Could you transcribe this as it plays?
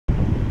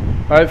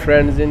Hi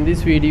friends, in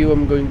this video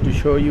I'm going to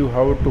show you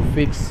how to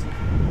fix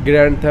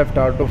Grand Theft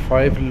Auto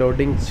 5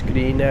 loading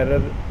screen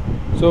error.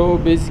 So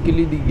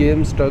basically the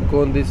game stuck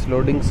on this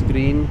loading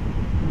screen.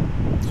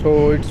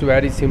 So it's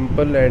very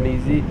simple and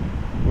easy.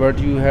 What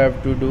you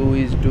have to do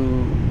is to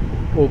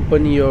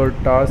open your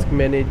task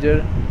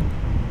manager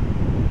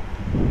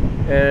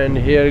and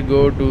here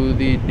go to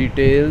the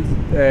details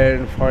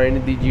and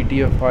find the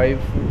GTA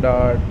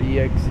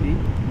 5.exe.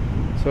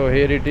 So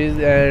here it is,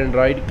 and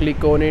right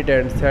click on it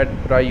and set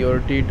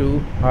priority to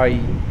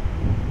high.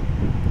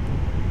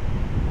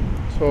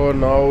 So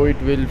now it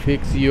will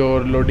fix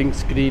your loading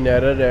screen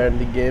error and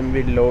the game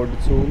will load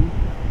soon.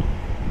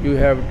 You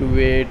have to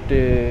wait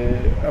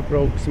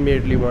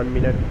approximately 1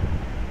 minute.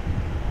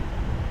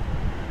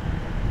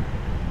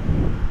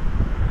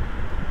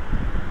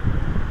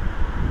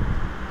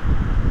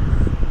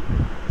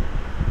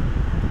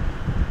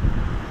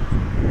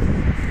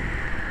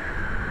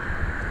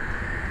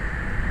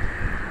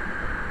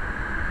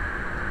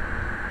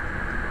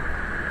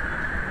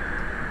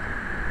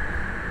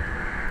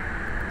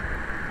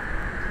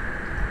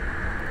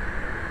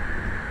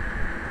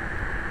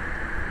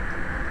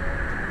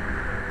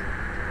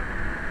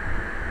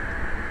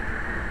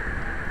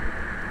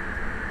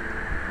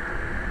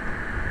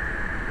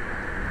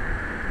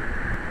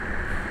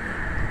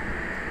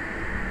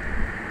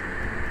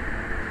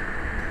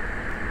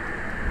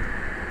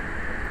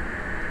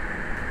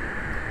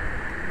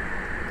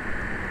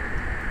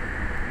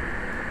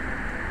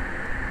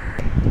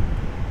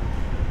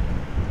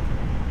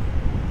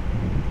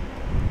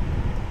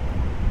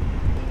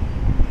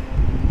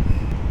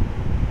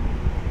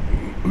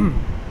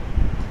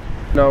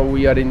 Now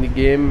we are in the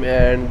game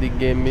and the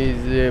game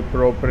is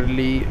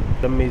properly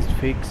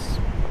fixed.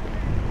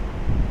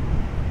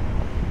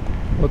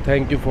 So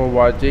thank you for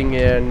watching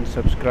and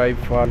subscribe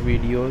for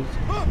videos.